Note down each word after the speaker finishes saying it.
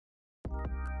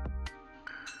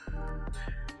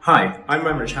Hi, I'm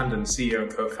Amrit, Chandan, CEO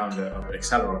and co-founder of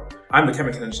Aceleron. I'm a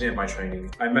chemical engineer by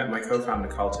training. I met my co-founder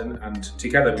Carlton, and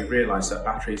together we realised that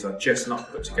batteries are just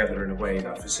not put together in a way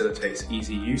that facilitates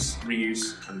easy use,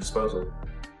 reuse and disposal.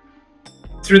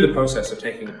 Through the process of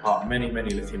taking apart many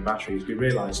lithium batteries, we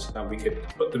realised that we could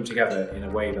put them together in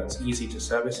a way that's easy to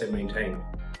service and maintain.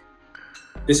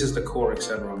 This is the core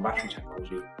Aceleron battery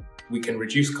technology. We can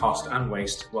reduce cost and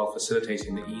waste while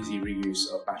facilitating the easy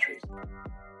reuse of batteries.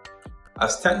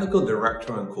 As technical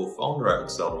director and co-founder at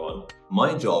Aceleron,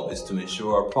 my job is to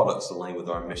ensure our products align with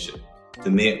our mission, to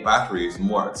make batteries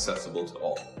more accessible to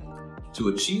all. To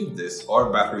achieve this,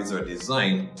 our batteries are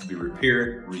designed to be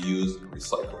repaired, reused, and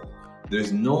recycled.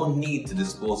 There's no need to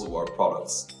dispose of our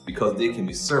products because they can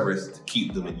be serviced to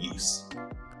keep them in use.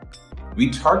 We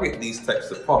target these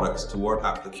types of products toward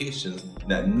applications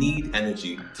that need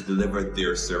energy to deliver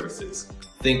their services.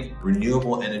 Think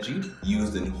renewable energy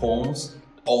used in homes,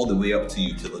 all the way up to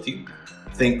utility.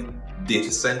 Think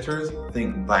data centers,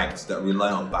 think banks that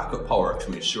rely on backup power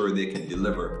to ensure they can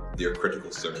deliver their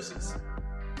critical services.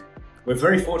 We're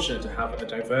very fortunate to have a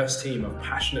diverse team of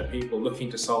passionate people looking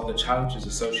to solve the challenges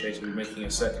associated with making a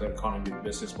circular economy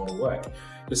business model work.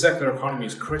 The circular economy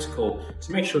is critical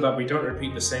to make sure that we don't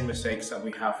repeat the same mistakes that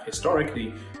we have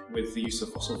historically with the use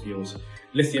of fossil fuels.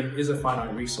 Lithium is a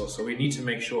finite resource, so we need to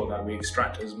make sure that we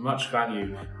extract as much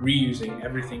value, reusing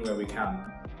everything where we can.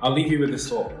 I'll leave you with this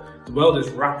thought. The world is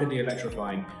rapidly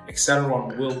electrifying.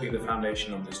 Aceleron will be the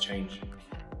foundation of this change.